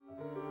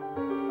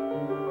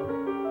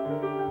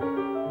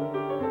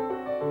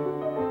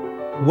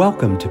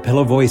Welcome to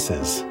Pillow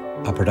Voices,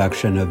 a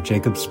production of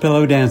Jacob's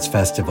Pillow Dance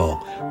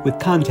Festival with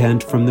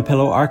content from the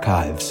Pillow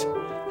Archives.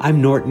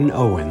 I'm Norton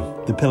Owen,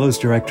 the Pillow's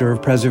Director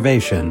of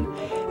Preservation,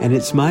 and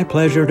it's my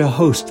pleasure to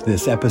host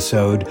this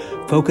episode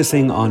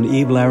focusing on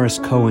Eve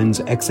Laris Cohen's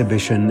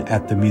exhibition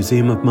at the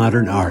Museum of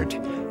Modern Art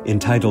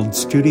entitled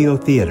Studio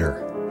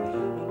Theater.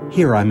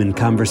 Here I'm in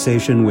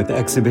conversation with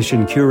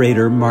exhibition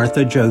curator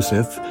Martha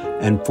Joseph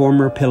and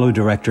former Pillow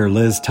director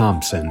Liz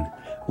Thompson,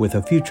 with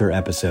a future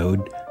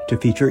episode to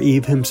feature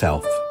Eve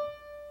himself.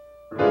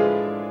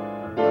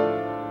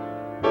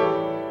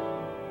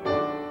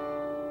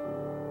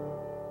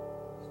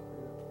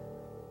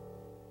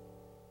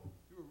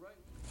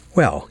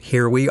 Well,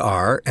 here we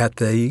are at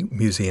the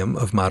Museum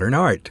of Modern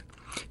Art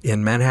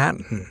in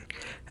Manhattan.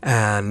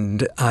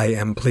 And I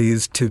am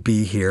pleased to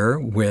be here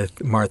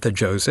with Martha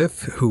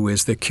Joseph, who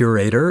is the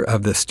curator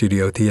of the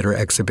Studio Theater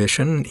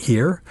exhibition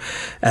here,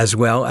 as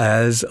well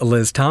as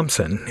Liz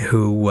Thompson,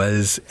 who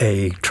was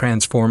a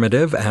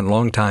transformative and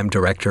longtime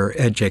director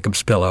at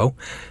Jacob's Pillow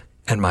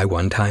and my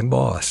one-time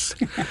boss.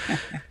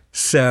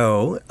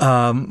 So,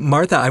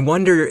 Martha, I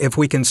wonder if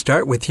we can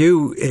start with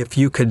you, if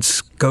you could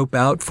scope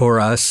out for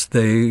us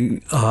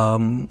the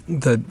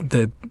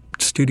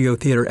Studio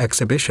Theater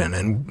exhibition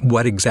and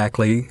what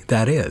exactly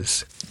that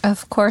is.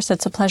 Of course,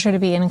 it's a pleasure to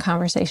be in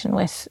conversation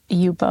with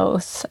you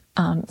both.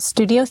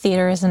 Studio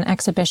Theater is an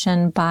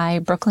exhibition by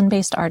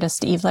Brooklyn-based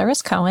artist Eve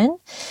Laris Cohen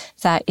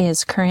that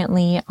is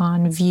currently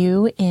on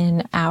view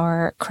in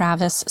our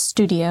Kravis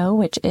studio,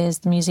 which is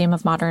the Museum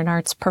of Modern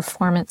Art's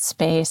performance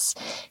space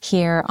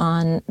here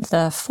on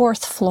the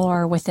fourth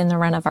floor within the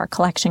Run of Our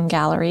Collection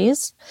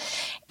galleries.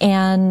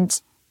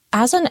 And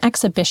as an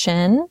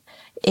exhibition,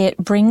 it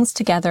brings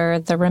together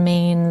the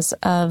remains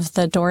of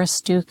the Doris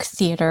Duke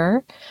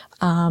Theater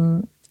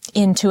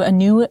into a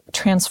new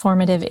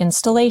transformative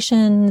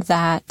installation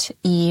that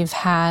Eve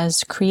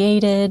has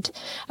created,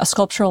 a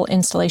sculptural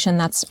installation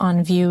that's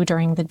on view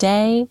during the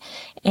day,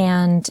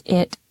 and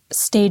it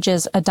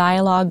stages a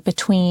dialogue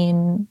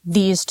between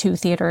these two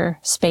theater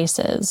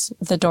spaces,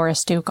 the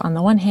Doris Duke on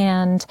the one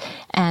hand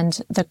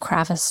and the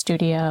Kravis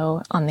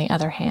studio on the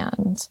other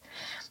hand.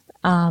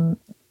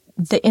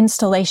 The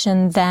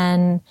installation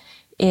then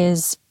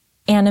is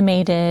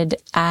animated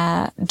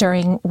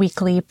during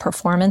weekly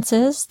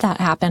performances that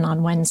happen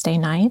on Wednesday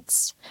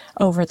nights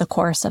over the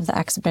course of the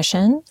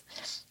exhibition.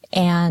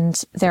 And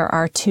there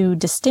are two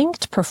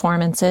distinct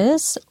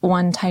performances,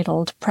 one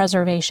titled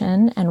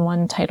Preservation and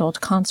one titled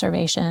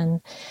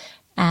Conservation.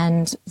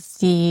 And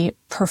the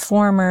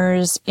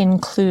performers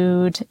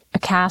include a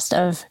cast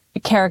of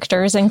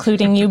characters,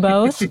 including you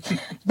both,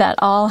 that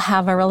all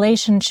have a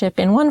relationship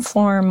in one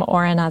form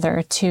or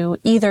another to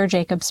either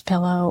Jacob's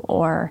Pillow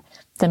or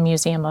the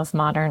Museum of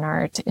Modern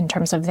Art in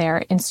terms of their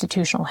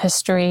institutional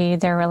history,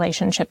 their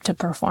relationship to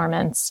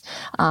performance,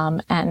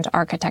 and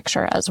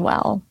architecture as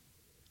well.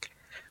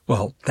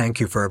 Well, thank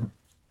you for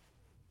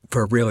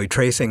really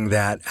tracing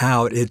that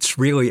out. It's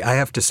really, I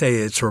have to say,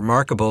 it's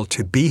remarkable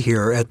to be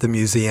here at the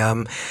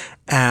museum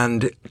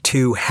and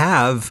to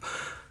have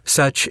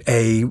such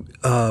a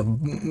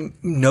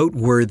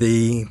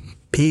noteworthy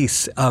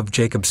piece of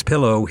Jacob's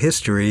Pillow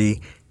history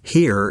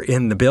here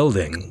in the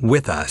building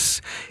with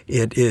us.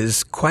 It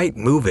is quite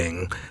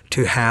moving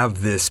to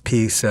have this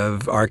piece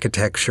of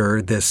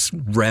architecture, this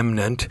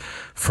remnant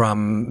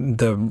from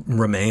the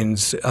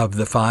remains of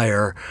the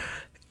fire,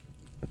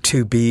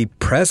 to be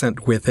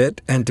present with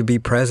it and to be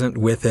present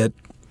with it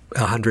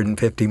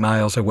 150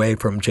 miles away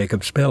from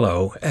Jacob's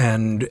Pillow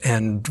and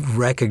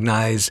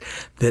recognize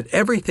that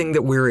everything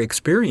that we're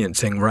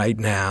experiencing right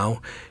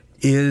now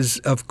is,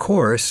 of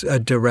course, a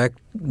direct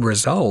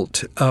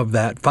result of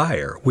that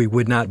fire. We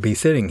would not be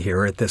sitting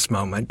here at this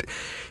moment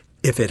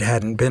if it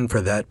hadn't been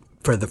for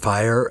the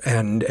fire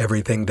and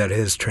everything that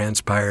has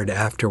transpired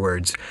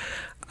afterwards.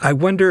 I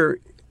wonder,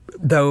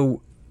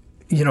 though,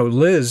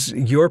 Liz,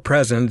 your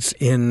presence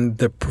in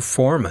the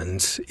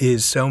performance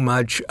is so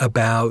much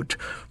about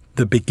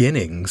the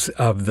beginnings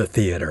of the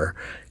theater.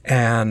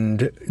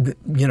 And,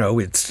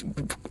 it's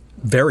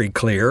very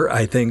clear,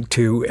 I think,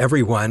 to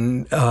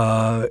everyone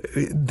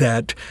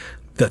that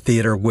the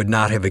theater would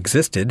not have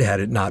existed had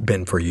it not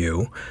been for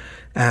you.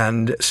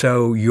 And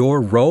so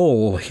your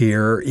role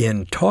here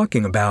in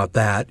talking about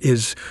that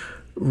is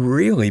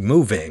really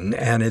moving,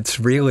 and it's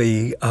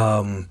really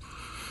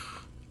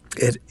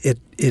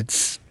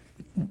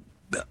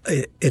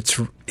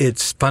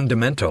it's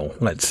fundamental,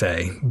 let's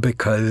say,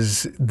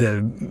 because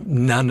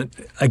none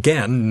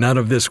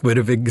of this would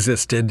have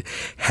existed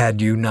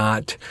had you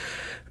not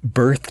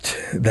birthed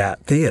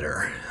that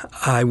theater.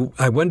 I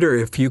wonder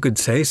if you could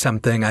say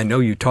something. I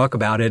know you talk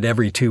about it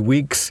every 2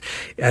 weeks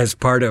as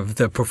part of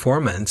the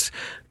performance,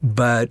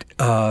 but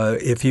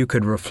if you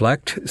could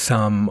reflect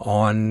some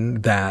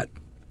on that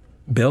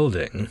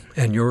building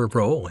and your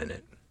role in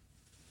it.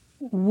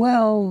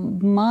 Well,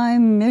 my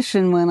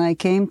mission when I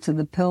came to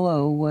the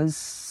Pillow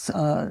was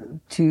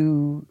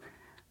to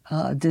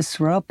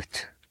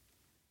disrupt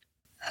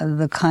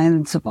the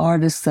kinds of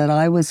artists that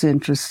I was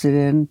interested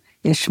in,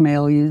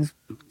 Ishmael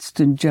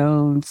Houston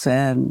Jones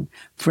and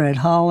Fred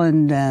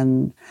Holland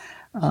and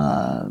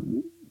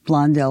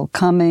Blondell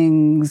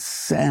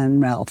Cummings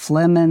and Ralph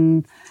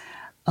Lemon,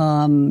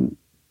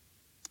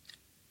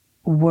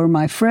 were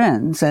my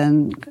friends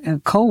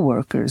and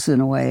co-workers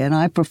in a way. And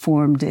I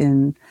performed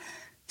in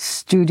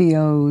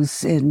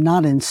studios,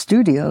 not in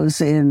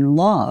studios, in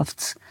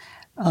lofts.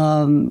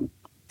 And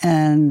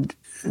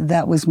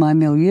that was my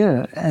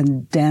milieu.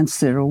 And Dance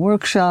Theater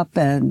Workshop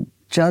and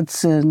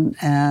Judson,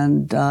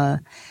 and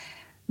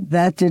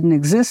that didn't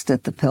exist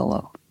at the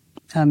Pillow.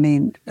 I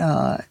mean,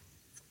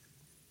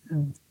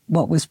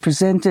 what was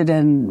presented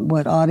and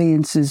what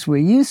audiences were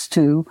used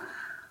to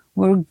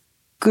were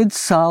good,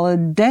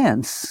 solid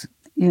dance.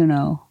 You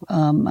know,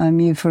 I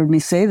mean, you've heard me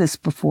say this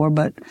before,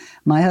 but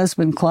my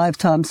husband, Clive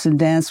Thompson,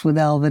 danced with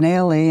Alvin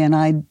Ailey, and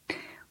I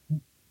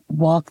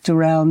walked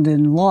around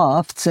in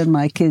lofts, and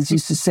my kids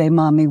used to say,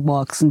 Mommy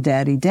walks and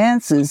Daddy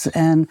dances.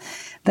 And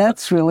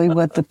that's really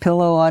what the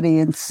Pillow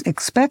audience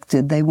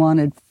expected. They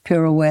wanted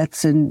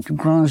pirouettes and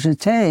grand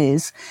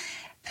jetés.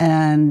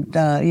 And,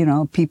 you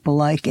know, people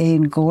like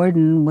Ain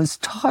Gordon was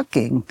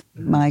talking,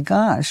 my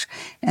gosh,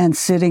 and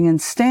sitting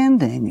and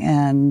standing,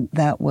 and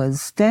that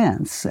was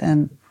dance.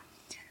 And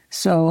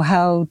so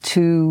how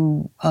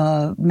to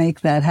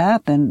make that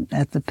happen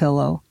at the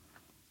Pillow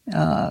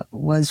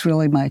was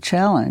really my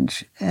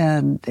challenge.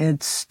 And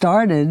it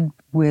started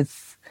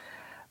with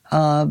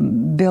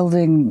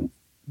building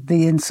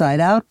the Inside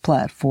Out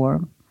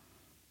platform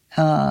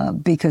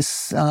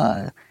because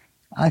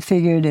I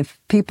figured if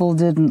people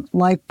didn't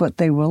like what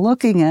they were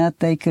looking at,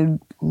 they could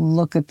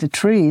look at the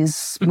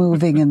trees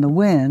moving in the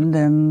wind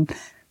and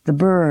the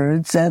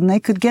birds, and they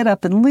could get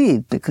up and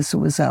leave because it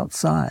was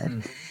outside.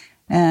 Mm-hmm.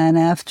 And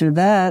after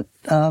that,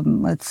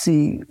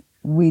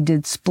 we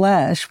did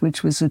Splash,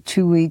 which was a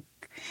 2-week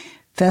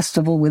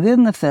festival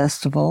within the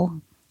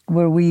festival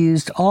where we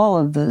used all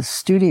of the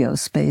studio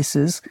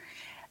spaces.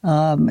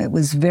 It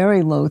was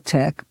very low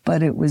tech,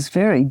 but it was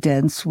very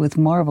dense with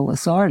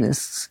marvelous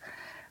artists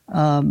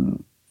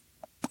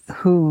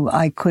who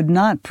I could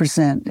not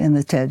present in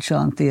the Ted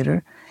Shawn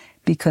Theater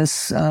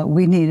because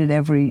we needed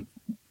every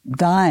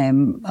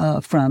dime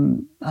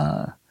from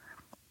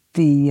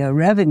the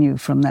revenue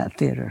from that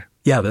theater.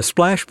 Yeah, the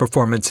Splash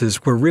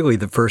performances were really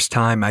the first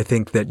time, I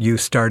think, that you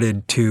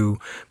started to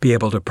be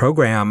able to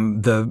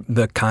program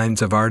the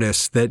kinds of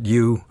artists that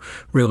you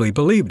really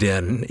believed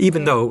in,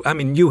 even though, I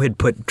mean, you had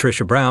put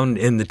Trisha Brown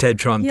in the Ted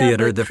Shawn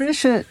Theater. But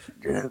Trisha,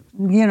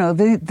 you know,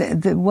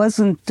 there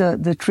wasn't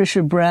the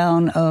Trisha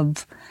Brown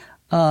of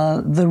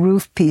the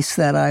Roof piece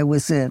that I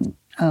was in,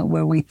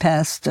 where we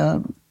passed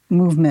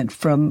movement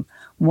from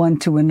one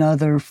to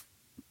another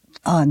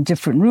on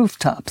different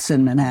rooftops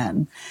in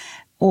Manhattan,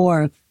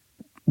 or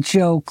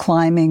Joe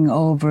climbing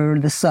over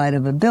the side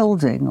of a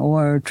building,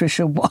 or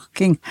Trisha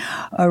walking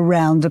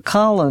around a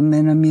column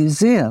in a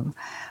museum.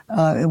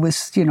 It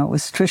was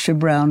Trisha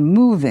Brown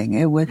moving.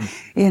 It was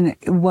in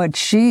what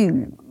she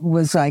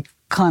was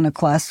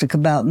iconoclastic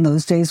about in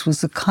those days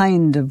was a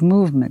kind of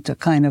movement, a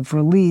kind of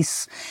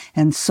release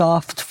and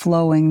soft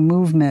flowing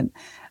movement,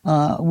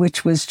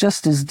 which was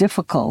just as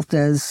difficult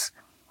as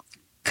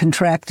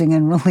contracting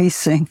and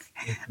releasing.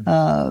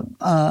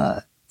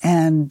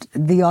 And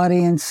the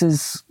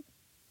audiences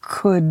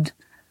could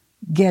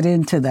get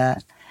into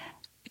that.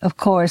 Of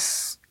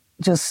course,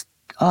 just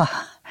a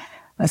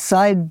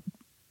side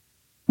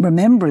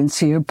remembrance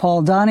here,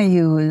 Paul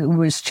Donahue, who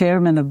was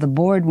chairman of the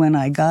board when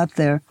I got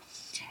there,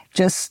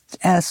 just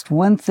asked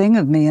one thing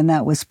of me, and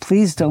that was,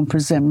 please don't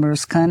present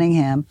Merce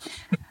Cunningham,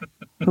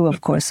 who,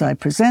 of course, I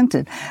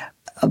presented,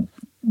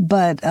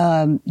 but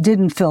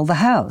didn't fill the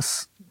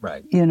house.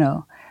 Right. You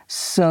know,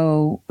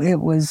 so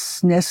it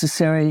was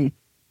necessary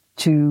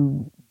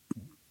to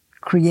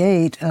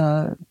create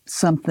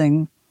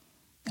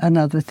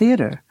another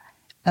theater.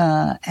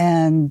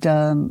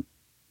 And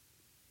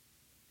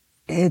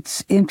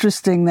it's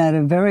interesting that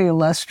a very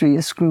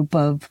illustrious group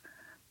of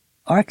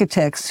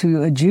architects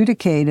who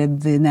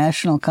adjudicated the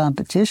national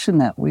competition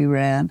that we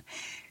ran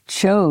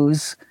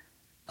chose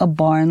a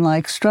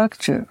barn-like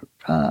structure,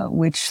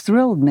 which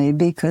thrilled me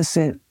because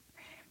it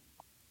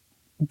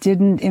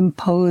didn't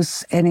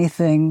impose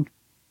anything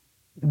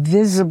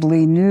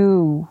visibly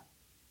new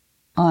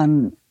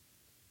on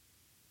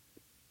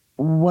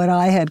what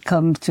I had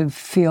come to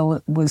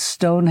feel was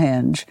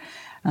Stonehenge.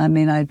 I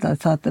mean, I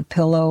thought the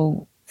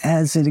Pillow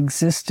as it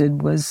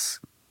existed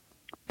was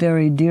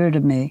very dear to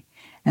me.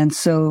 And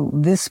so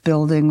this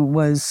building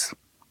was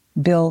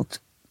built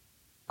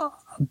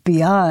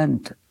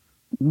beyond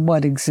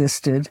what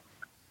existed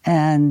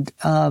and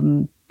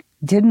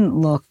didn't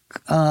look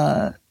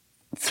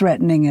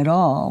threatening at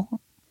all.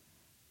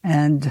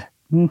 And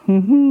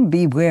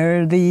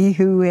beware thee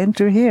who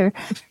enter here.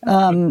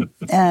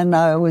 And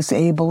I was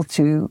able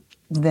to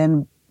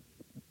then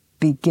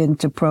begin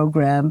to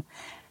program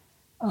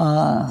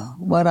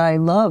what I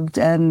loved,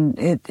 and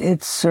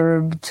it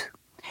served.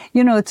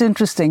 You know, it's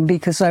interesting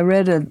because I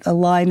read a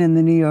line in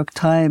the New York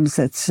Times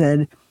that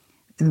said,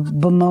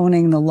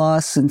 bemoaning the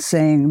loss and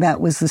saying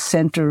that was the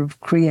center of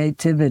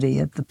creativity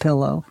at the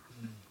Pillow.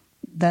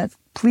 That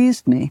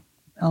pleased me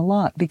a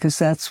lot because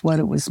that's what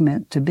it was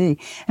meant to be.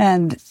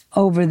 And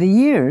over the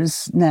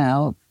years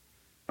now,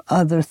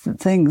 other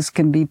things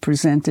can be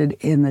presented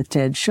in the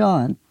Ted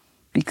Shawn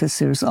because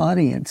there's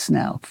audience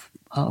now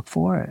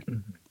for it.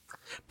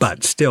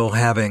 But still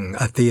having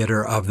a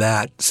theater of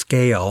that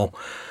scale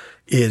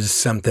is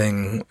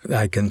something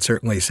I can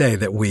certainly say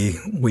that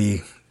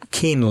we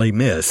keenly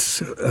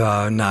miss,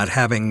 not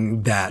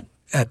having that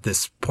at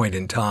this point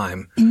in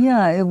time.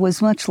 Yeah, it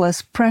was much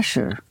less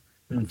pressure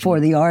for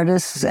the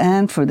artists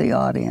and for the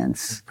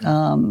audience.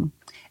 And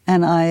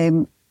I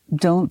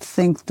don't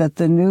think that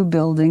the new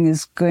building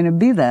is going to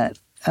be that.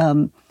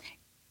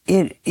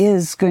 It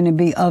is going to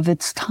be of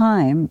its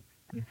time,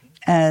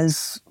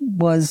 as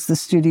was the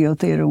Studio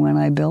Theater when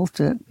I built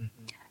it,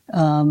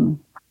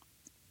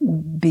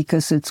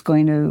 because it's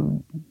going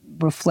to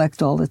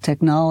reflect all the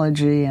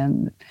technology.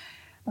 And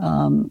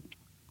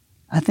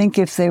I think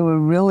if they were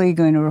really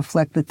going to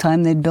reflect the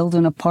time, they'd build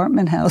an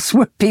apartment house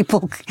where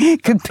people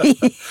could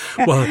be.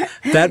 Well,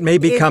 that may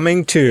be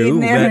coming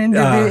too. In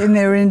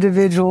their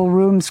individual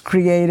rooms,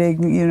 creating,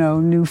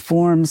 new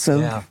forms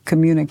of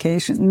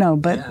communication. No,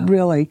 but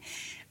really,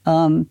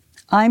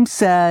 I'm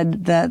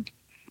sad that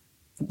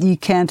you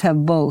can't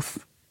have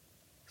both,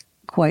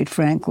 quite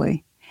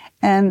frankly.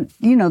 And,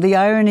 the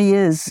irony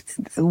is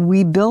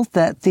we built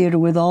that theater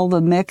with all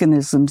the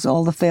mechanisms,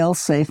 all the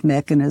fail-safe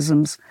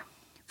mechanisms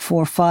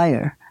for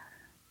fire,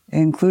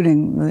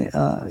 including,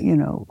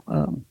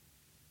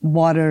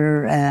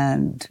 water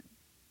and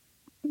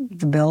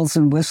the bells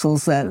and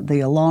whistles,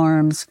 the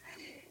alarms.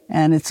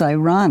 And it's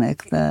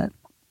ironic that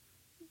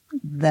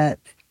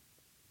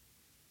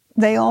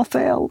they all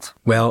failed.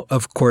 Well,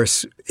 of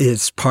course,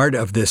 as part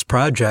of this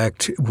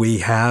project, we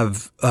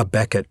have a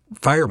Beckett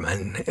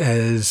fireman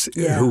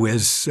who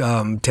is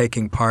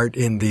taking part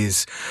in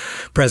these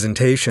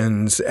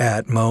presentations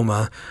at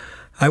MoMA.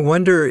 I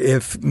wonder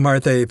if,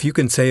 Martha, if you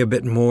can say a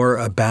bit more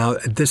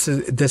about this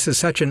is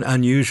such an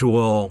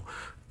unusual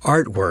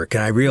artwork,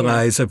 and I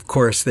realize, of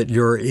course, that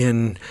you're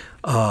in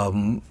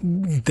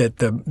that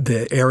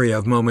the area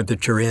of MoMA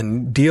that you're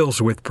in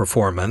deals with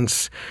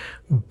performance.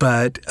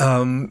 But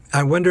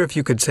I wonder if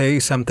you could say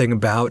something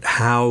about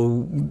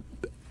how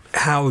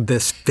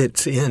this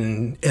fits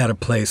in at a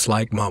place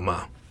like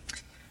MoMA.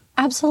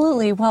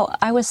 Absolutely. Well,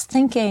 I was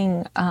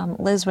thinking,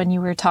 Liz, when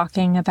you were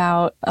talking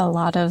about a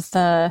lot of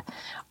the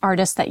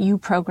artists that you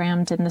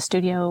programmed in the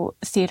Studio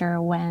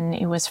Theater when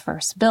it was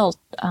first built,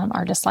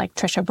 artists like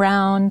Trisha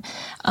Brown,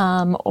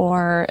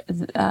 or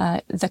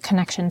the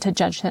connection to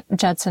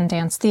Judson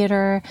Dance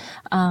Theater.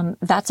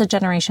 That's a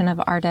generation of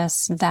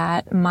artists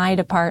that my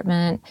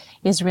department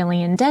is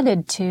really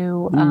indebted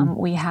to.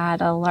 We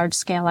had a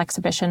large-scale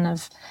exhibition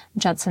of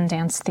Judson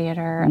Dance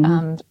Theater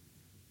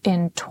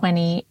in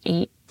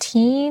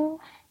 2018.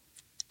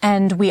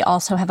 And we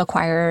also have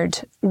acquired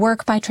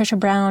work by Trisha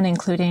Brown,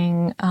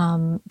 including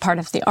part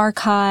of the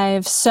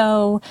archive.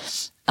 So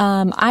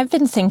I've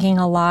been thinking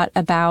a lot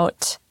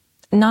about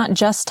not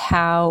just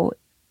how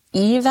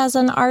Eve as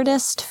an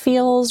artist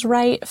feels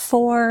right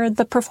for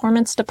the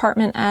performance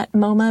department at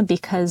MoMA,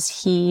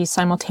 because he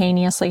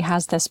simultaneously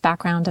has this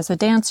background as a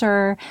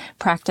dancer,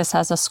 practice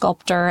as a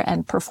sculptor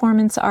and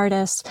performance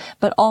artist,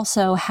 but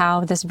also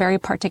how this very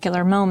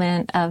particular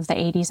moment of the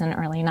 80s and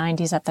early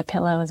 90s at the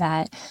Pillow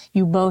that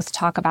you both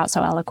talk about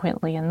so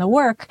eloquently in the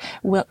work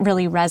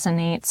really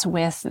resonates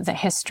with the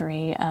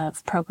history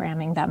of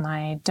programming that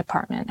my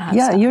department has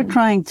done. You're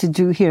trying to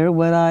do here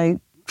what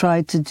I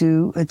tried to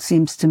do, it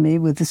seems to me,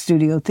 with the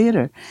Studio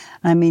Theater.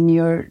 I mean,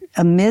 you're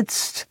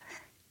amidst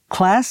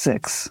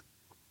classics,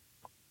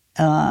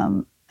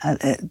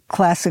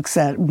 classics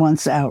that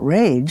once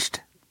outraged,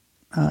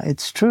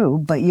 it's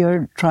true, but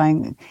you're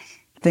trying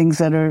things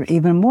that are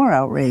even more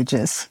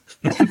outrageous.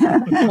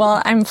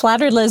 Well, I'm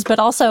flattered, Liz, but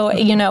also,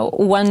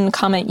 one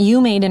comment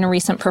you made in a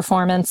recent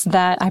performance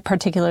that I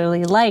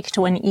particularly liked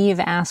when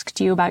Eve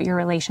asked you about your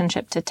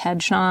relationship to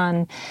Ted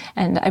Shawn,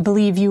 and I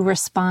believe you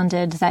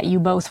responded that you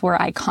both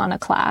were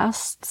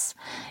iconoclasts,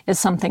 is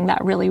something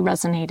that really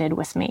resonated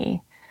with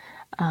me.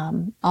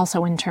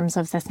 Also in terms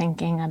of the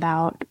thinking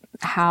about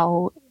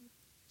how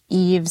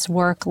Eve's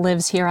work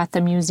lives here at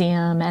the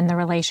museum and the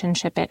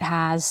relationship it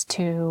has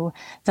to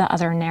the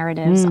other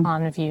narratives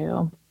on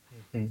view.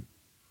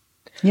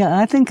 Yeah,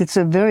 I think it's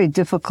a very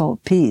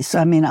difficult piece.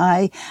 I mean,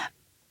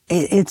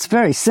 it's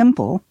very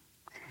simple,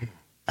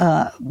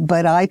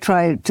 but I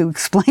try to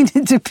explain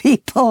it to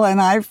people, and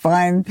I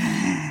find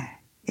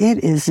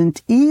it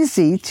isn't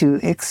easy to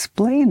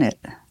explain it.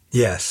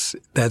 Yes,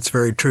 that's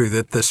very true,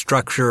 that the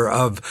structure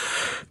of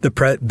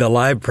the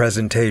live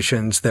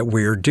presentations that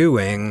we're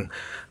doing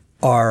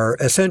are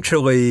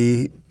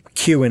essentially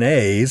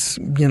Q&As,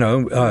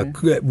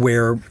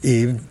 where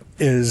Eve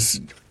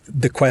is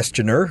the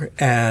questioner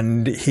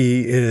and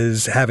he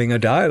is having a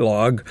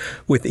dialogue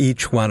with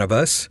each one of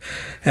us.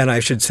 And I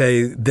should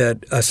say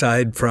that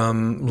aside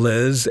from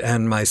Liz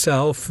and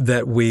myself,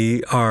 that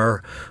we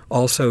are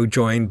also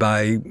joined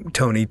by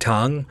Tony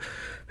Tung,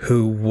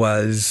 who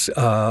was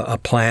a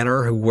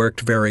planner who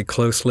worked very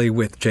closely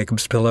with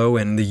Jacob's Pillow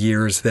in the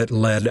years that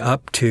led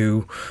up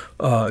to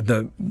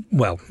the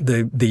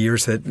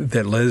years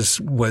that Liz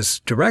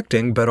was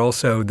directing, but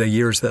also the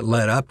years that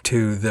led up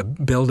to the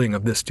building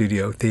of the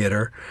Studio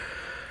Theater.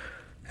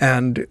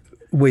 And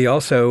we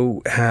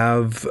also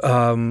have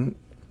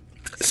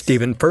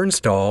Stephen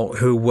Fernstall,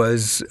 who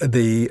was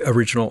the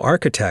original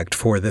architect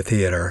for the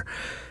theater.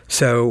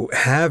 So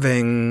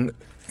having,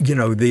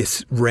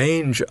 this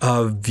range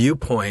of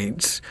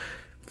viewpoints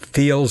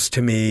feels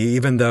to me,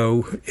 even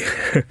though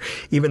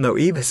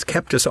Eve has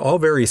kept us all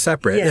very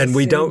separate, yes, and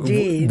we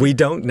indeed.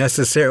 don't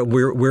necessarily,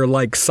 we're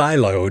like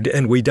siloed,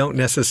 and we don't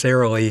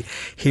necessarily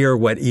hear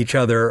what each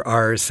other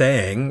are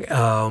saying.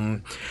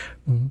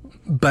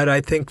 But I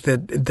think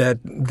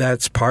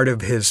that's part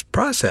of his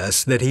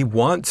process, that he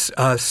wants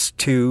us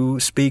to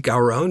speak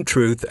our own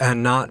truth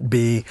and not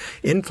be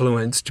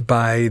influenced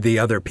by the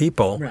other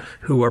people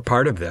who are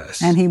part of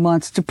this. And he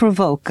wants to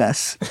provoke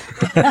us.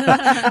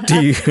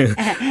 do you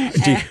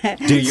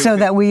so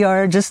that we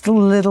are just a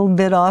little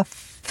bit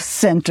off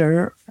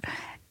center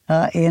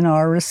in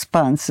our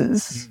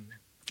responses.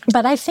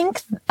 But I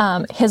think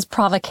his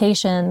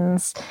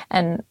provocations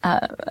and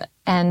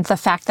the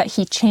fact that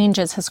he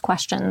changes his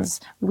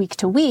questions week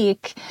to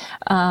week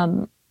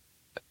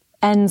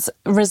and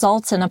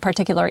results in a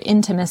particular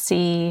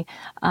intimacy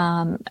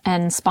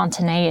and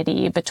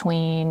spontaneity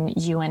between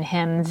you and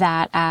him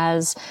that,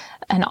 as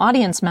an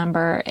audience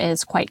member,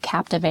 is quite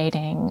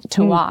captivating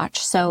to watch.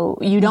 So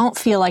you don't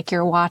feel like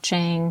you're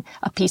watching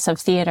a piece of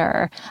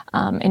theater.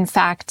 In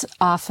fact,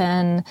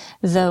 often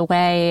the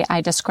way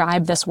I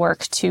describe this work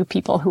to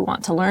people who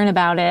want to learn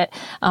about it,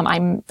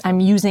 I'm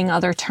using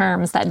other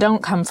terms that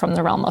don't come from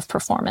the realm of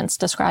performance,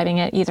 describing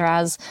it either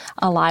as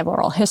a live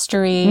oral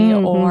history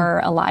or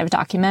a live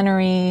documentary.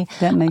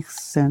 That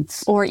makes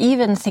sense. Or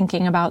even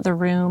thinking about the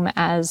room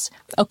as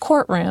a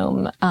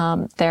courtroom.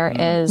 There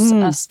is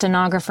a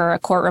stenographer, a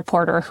court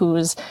reporter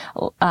who's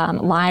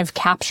live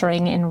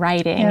capturing in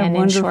writing and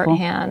wonderful. in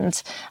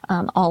shorthand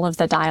all of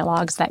the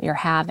dialogues that you're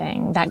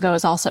having. That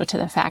goes also to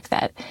the fact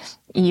that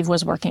Eve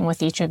was working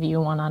with each of you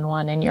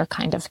one-on-one, and you're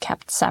kind of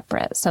kept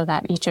separate so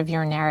that each of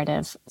your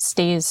narrative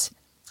stays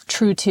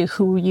true to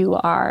who you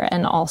are.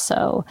 And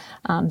also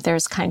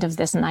there's kind of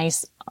this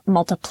nice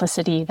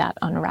multiplicity that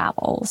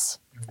unravels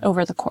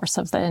over the course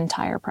of the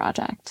entire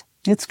project.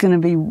 It's going to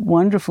be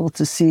wonderful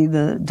to see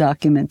the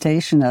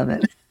documentation of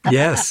it.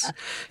 Yes.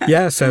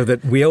 Yeah, so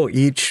that we'll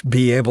each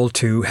be able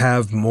to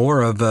have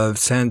more of a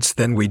sense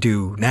than we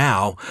do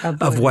now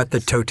of what the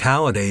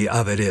totality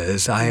of it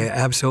is. I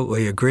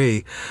absolutely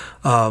agree.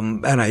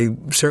 And I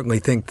certainly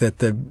think that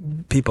the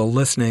people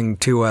listening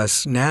to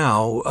us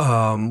now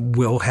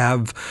will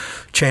have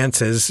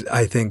chances,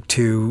 I think,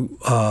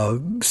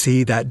 to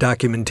see that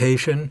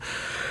documentation.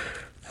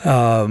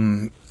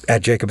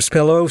 At Jacob's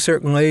Pillow,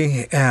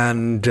 certainly,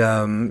 and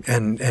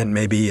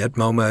maybe at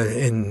MoMA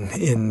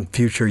in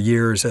future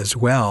years as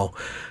well.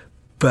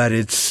 But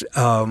it's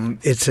an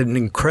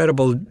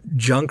incredible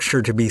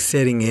juncture to be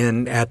sitting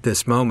in at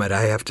this moment,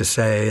 I have to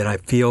say, and I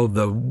feel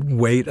the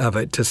weight of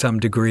it to some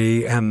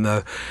degree, and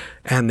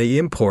the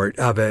import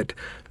of it,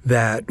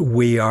 that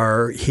we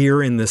are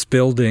here in this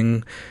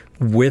building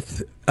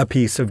with a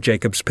piece of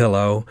Jacob's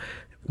Pillow,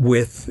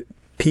 with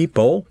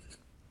people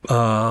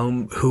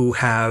who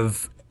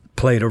have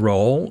played a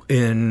role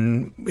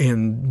in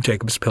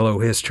Jacob's Pillow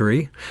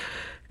history,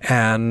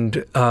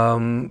 and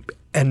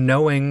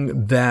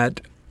knowing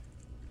that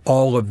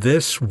all of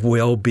this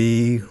will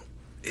be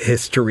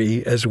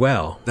history as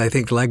well. I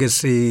think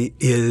legacy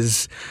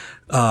is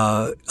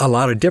a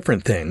lot of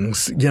different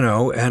things,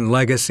 and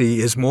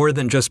legacy is more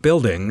than just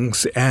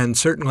buildings. And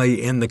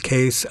certainly in the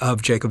case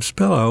of Jacob's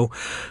Pillow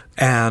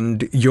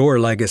and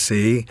your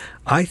legacy,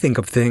 I think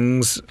of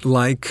things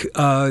like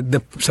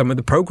some of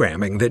the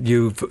programming that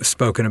you've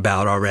spoken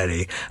about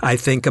already. I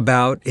think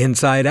about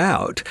Inside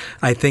Out.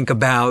 I think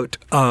about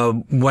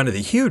one of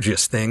the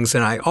hugest things,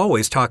 and I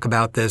always talk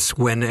about this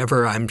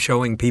whenever I'm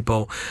showing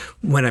people,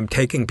 when I'm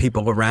taking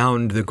people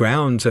around the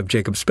grounds of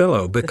Jacob's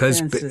Pillow, because,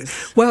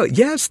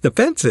 the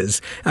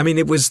fences. I mean,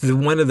 it was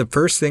one of the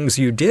first things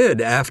you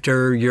did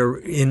after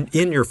in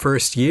your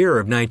first year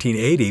of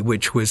 1980,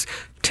 which was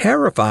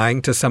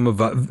terrifying to some of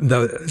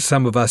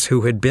us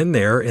who had been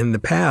there in the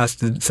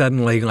past.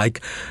 Suddenly,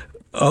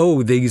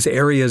 these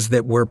areas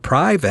that were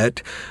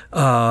private,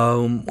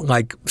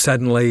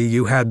 suddenly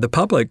you had the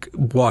public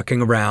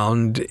walking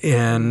around,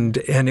 and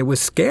it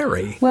was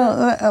scary.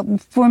 Well,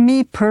 for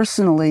me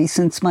personally,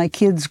 since my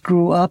kids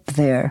grew up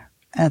there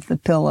at the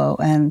Pillow,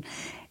 and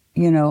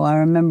I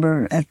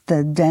remember at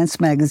the Dance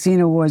Magazine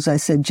Awards, I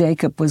said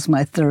Jacob was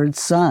my third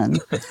son,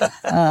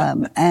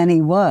 and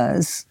he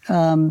was.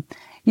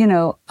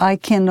 I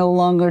can no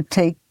longer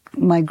take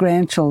my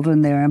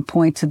grandchildren there and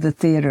point to the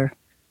theater.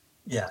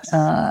 Yes.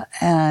 That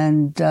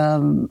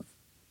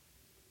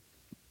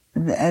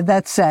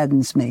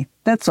saddens me.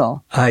 That's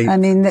all. I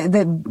mean,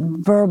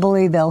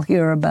 verbally they'll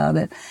hear about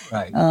it.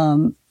 Right.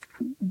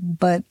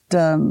 But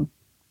that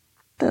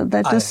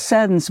just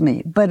saddens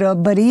me.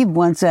 But Eve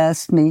once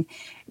asked me,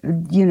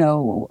 you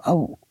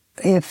know,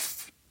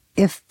 if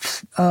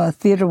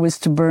theater was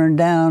to burn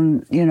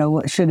down, you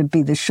know, should it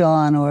be the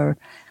Shawn or,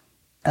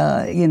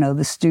 you know,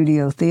 the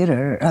Studio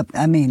Theater?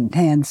 I mean,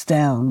 hands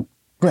down,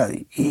 well,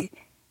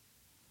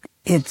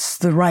 it's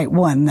the right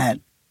one that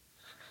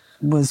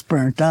was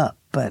burnt up.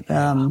 But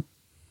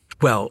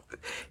well,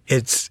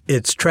 it's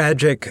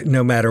tragic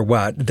no matter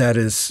what. That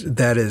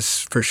is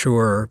for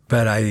sure.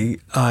 But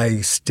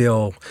I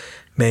still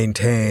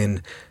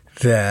maintain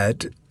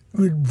that,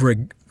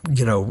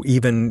 you know,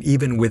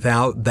 even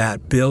without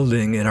that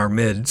building in our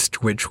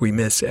midst, which we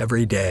miss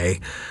every day,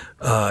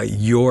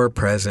 your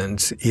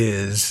presence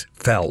is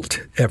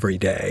felt every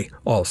day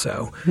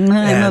also.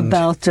 I'm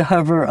about to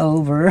hover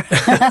over.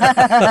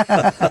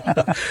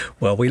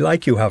 Well, we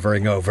like you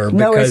hovering over.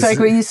 No, it's like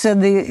what you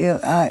said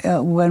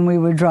when we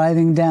were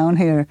driving down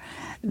here,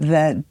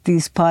 that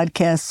these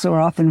podcasts are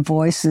often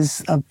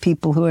voices of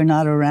people who are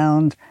not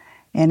around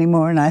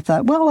anymore. And I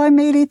thought, well, I'm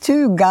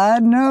 82.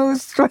 God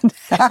knows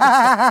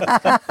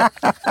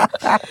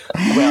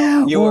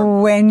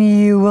well, when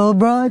you will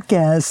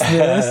broadcast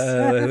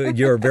this.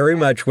 You're very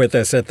much with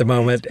us at the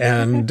moment,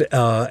 and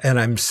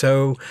I'm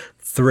so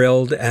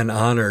thrilled and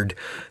honored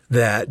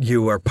that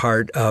you are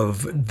part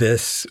of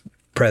this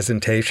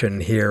presentation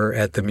here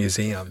at the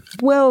museum.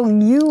 Well,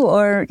 you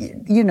are,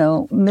 you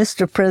know,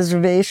 Mr.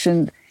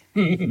 Preservation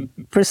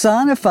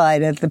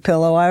personified at the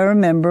Pillow. I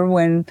remember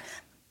when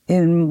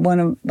in one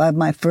of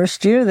my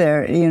first year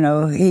there, you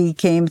know, he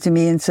came to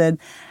me and said,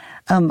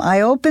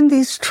 I opened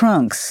these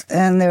trunks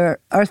and there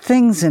are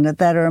things in it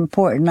that are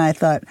important. I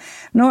thought,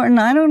 Norton,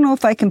 I don't know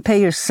if I can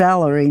pay your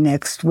salary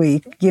next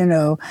week, you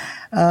know,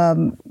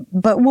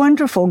 but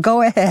wonderful.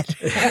 Go ahead.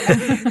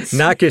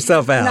 Knock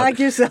yourself out. Knock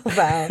yourself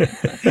out.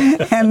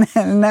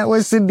 and that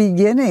was the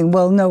beginning.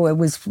 Well, no, it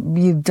was,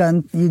 you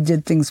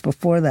did things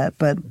before that,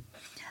 but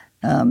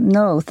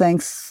no,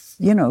 thanks,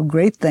 you know,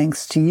 great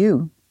thanks to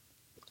you.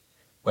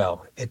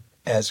 Well,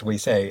 as we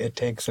say, it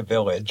takes a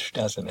village,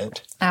 doesn't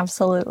it?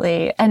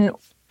 Absolutely. And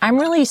I'm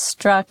really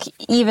struck,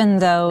 even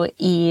though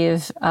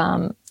Eve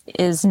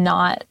is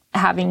not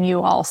having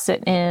you all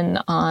sit in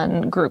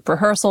on group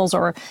rehearsals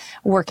or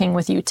working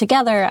with you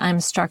together, I'm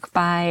struck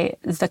by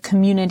the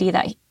community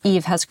that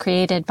Eve has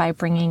created by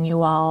bringing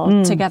you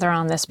all together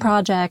on this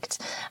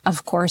project.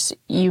 Of course,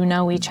 you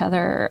know each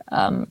other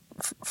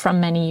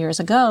from many years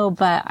ago,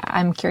 but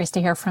I'm curious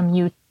to hear from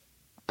you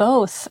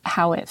both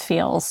how it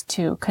feels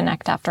to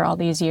connect after all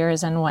these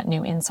years and what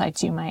new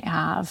insights you might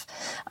have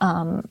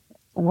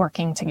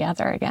working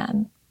together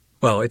again.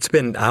 Well, it's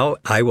been,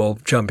 I will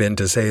jump in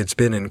to say it's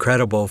been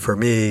incredible for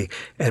me,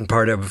 and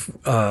part of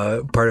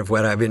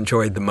what I've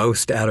enjoyed the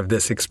most out of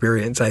this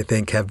experience, I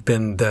think, have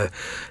been the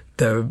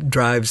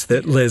drives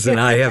that Liz and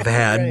I have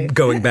had right.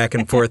 going back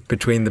and forth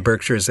between the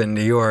Berkshires and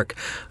New York,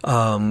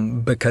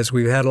 because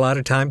we've had a lot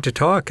of time to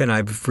talk, and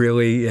I've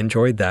really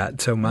enjoyed that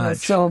so much.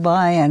 So have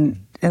I,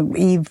 and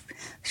Eve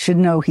should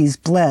know he's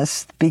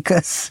blessed,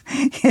 because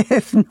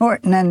if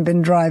Norton hadn't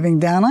been driving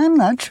down, I'm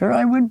not sure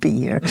I would be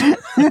here.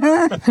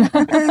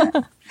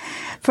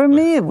 For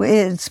me,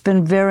 it's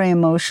been very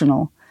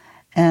emotional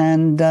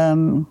and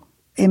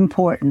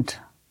important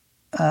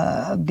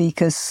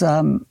because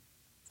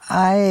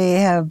I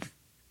have,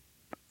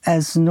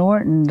 as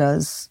Norton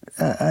does,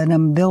 an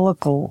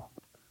umbilical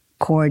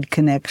cord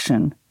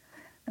connection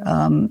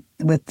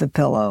with the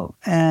Pillow.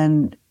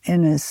 And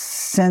in a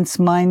sense,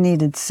 mine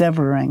needed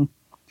severing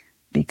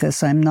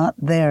because I'm not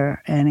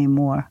there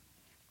anymore.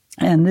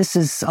 And this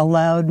has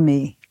allowed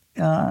me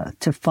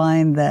to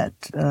find that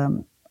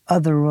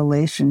other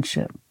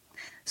relationship.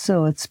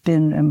 So it's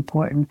been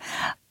important.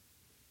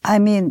 I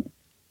mean,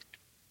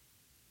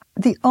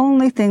 the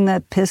only thing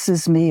that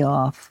pisses me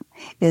off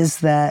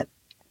is that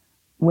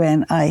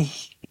when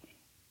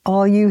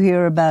all you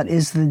hear about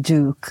is the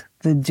Duke,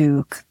 the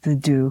Duke, the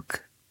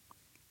Duke.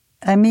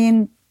 I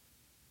mean,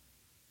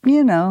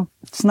 you know,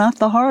 it's not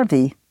the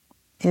Harvey.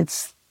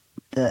 It's,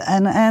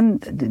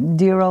 and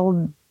dear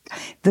old,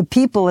 the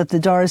people at the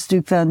Doris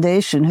Duke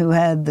Foundation who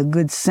had the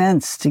good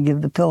sense to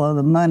give the Pillow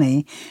the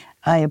money,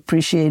 I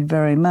appreciate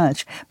very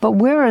much. But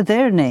where are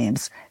their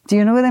names? Do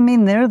you know what I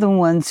mean? They're the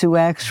ones who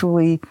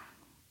actually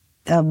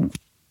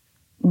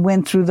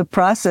went through the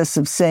process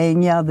of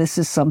saying, yeah, this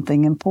is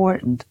something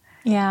important.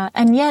 Yeah,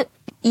 and yet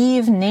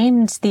Eve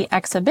named the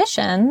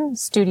exhibition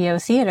Studio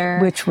Theater,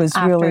 which was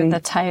after really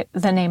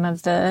the name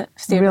of the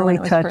theater really when it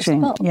was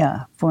touching. First built.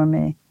 Yeah, for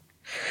me.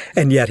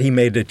 And yet he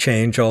made a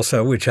change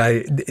also, which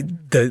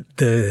the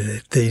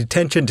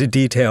attention to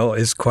detail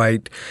is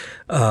quite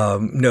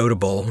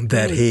notable.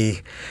 That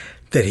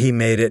he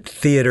made it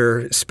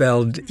theater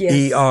spelled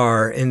yes.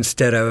 ER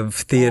instead of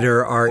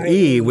theater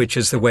RE, which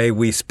is the way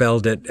we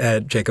spelled it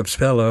at Jacob's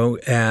Pillow.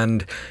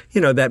 And,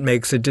 you know, that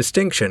makes a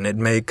distinction. It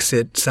makes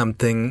it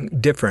something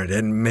different.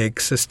 It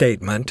makes a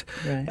statement.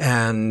 Right.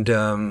 And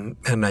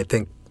I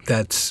think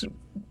that's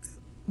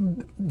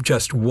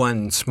just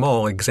one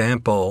small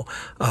example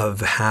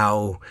of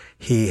how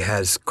he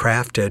has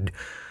crafted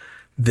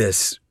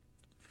this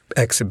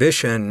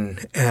exhibition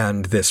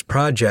and this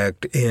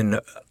project in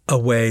a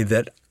way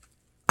that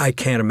I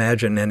can't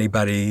imagine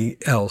anybody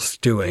else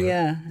doing.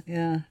 Yeah.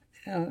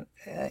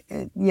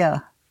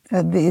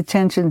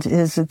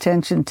 His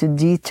attention to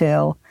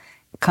detail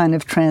kind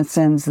of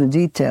transcends the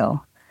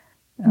detail.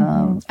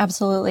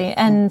 Absolutely.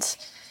 And,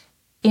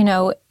 you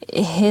know,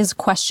 his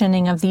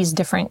questioning of these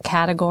different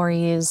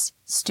categories,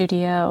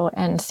 studio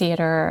and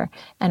theater,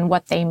 and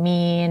what they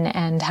mean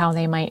and how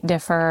they might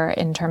differ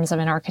in terms of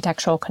an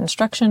architectural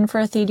construction for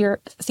a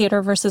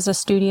theater versus a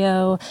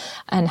studio,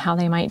 and how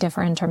they might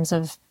differ in terms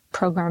of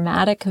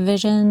programmatic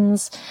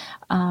visions,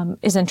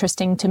 is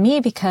interesting to me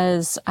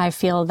because I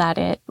feel that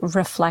it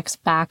reflects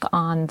back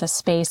on the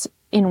space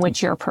in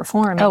which you're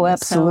performing. Oh,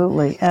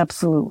 absolutely. So,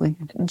 absolutely.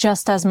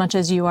 just as much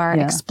as you are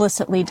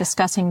explicitly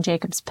discussing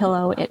Jacob's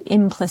Pillow, it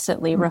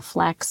implicitly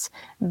reflects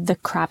the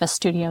Kravis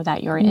studio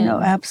that you're in. No,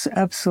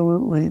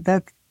 absolutely.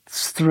 That's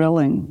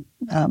thrilling,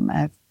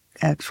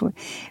 actually.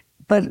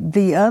 But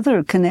the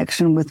other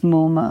connection with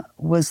MoMA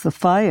was the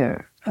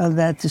fire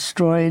that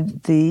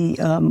destroyed the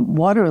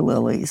water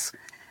lilies.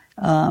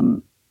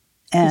 And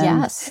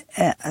yes.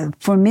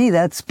 For me,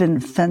 that's been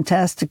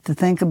fantastic to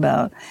think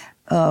about.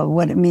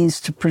 What it means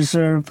to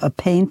preserve a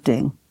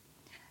painting,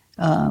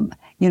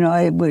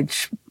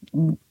 which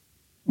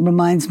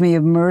reminds me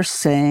of Merce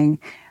saying,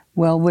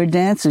 well, we're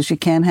dancers, you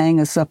can't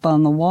hang us up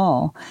on the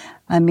wall.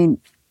 I mean,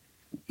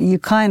 you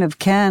kind of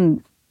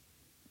can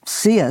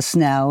see us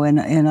now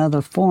in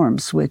other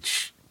forms,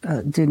 which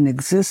didn't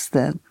exist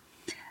then.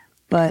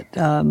 But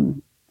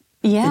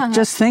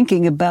just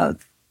thinking about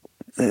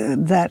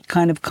that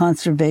kind of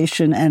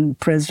conservation and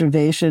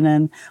preservation,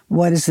 and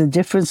what is the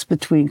difference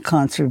between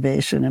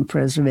conservation and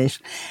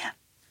preservation.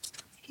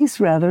 He's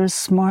rather a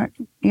smart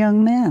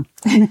young man.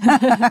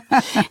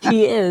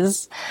 He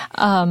is.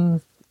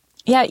 Even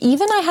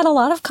I had a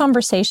lot of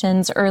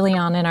conversations early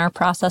on in our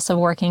process of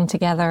working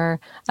together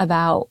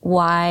about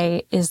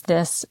why is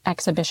this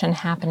exhibition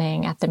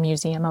happening at the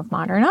Museum of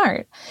Modern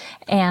Art.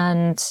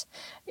 And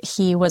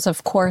he was,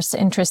 of course,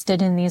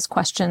 interested in these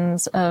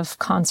questions of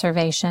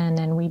conservation,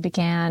 and we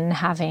began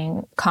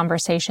having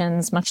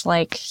conversations, much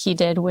like he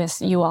did with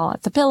you all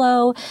at the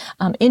Pillow,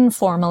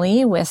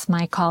 informally with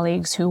my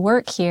colleagues who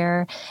work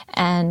here,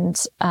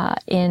 and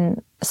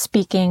in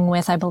speaking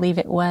with, I believe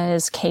it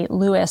was Kate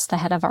Lewis, the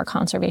head of our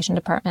conservation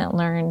department,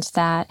 learned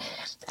that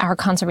our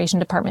conservation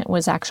department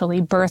was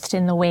actually birthed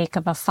in the wake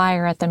of a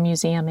fire at the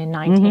museum in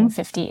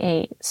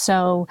 1958.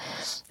 So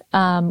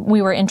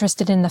we were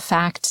interested in the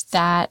fact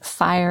that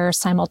fire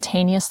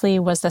simultaneously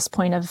was this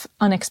point of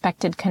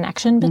unexpected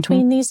connection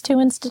between these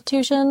two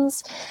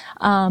institutions.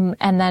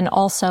 And then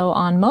also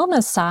on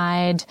MoMA's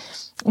side,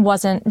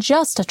 wasn't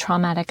just a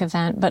traumatic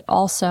event, but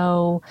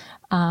also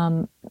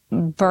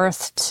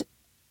birthed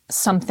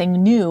something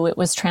new. It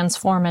was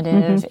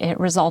transformative. It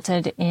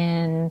resulted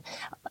in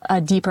a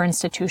deeper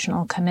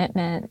institutional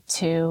commitment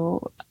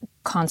to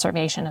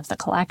conservation of the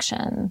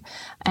collection.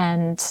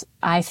 And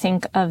I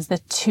think of the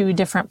two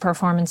different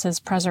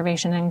performances,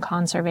 preservation and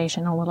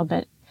conservation, a little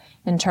bit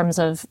in terms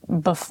of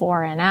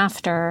before and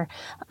after.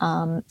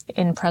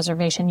 In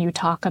preservation, you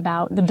talk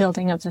about the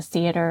building of the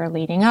theater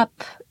leading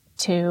up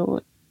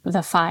to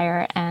the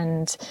fire,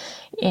 and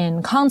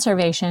in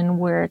conservation,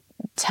 we're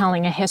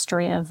telling a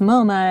history of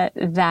MoMA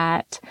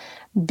that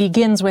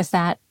begins with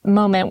that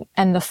moment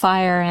and the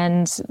fire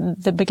and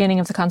the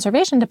beginning of the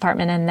conservation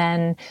department, and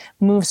then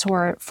moves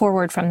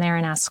forward from there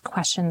and asks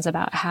questions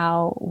about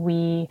how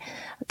we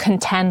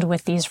contend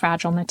with these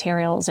fragile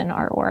materials in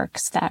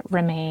artworks that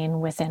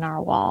remain within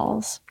our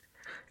walls.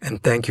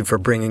 And thank you for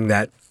bringing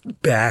that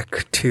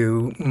back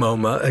to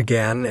MoMA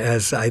again,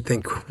 as I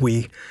think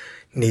we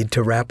need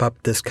to wrap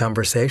up this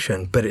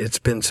conversation. But it's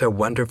been so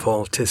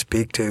wonderful to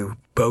speak to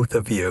both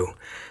of you,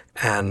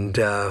 and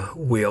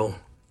we'll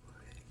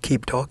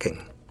keep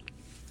talking.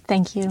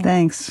 Thank you.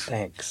 Thanks.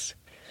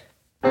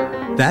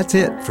 That's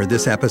it for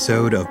this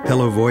episode of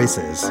Pillow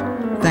Voices.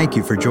 Thank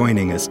you for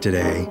joining us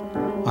today.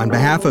 On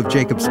behalf of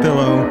Jacob's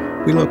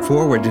Pillow, we look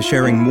forward to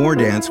sharing more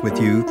dance with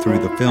you through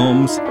the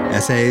films,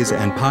 essays,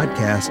 and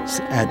podcasts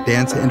at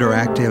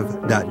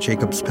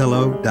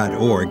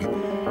danceinteractive.jacobspillow.org,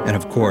 and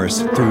of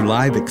course, through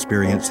live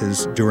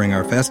experiences during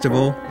our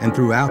festival and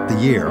throughout the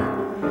year.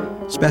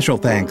 Special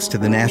thanks to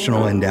the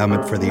National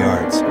Endowment for the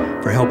Arts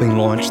for helping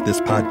launch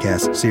this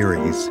podcast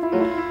series.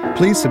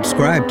 Please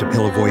subscribe to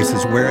Pillow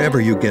Voices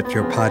wherever you get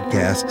your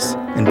podcasts,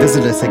 and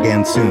visit us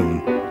again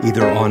soon,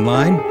 either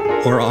online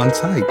or on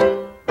site.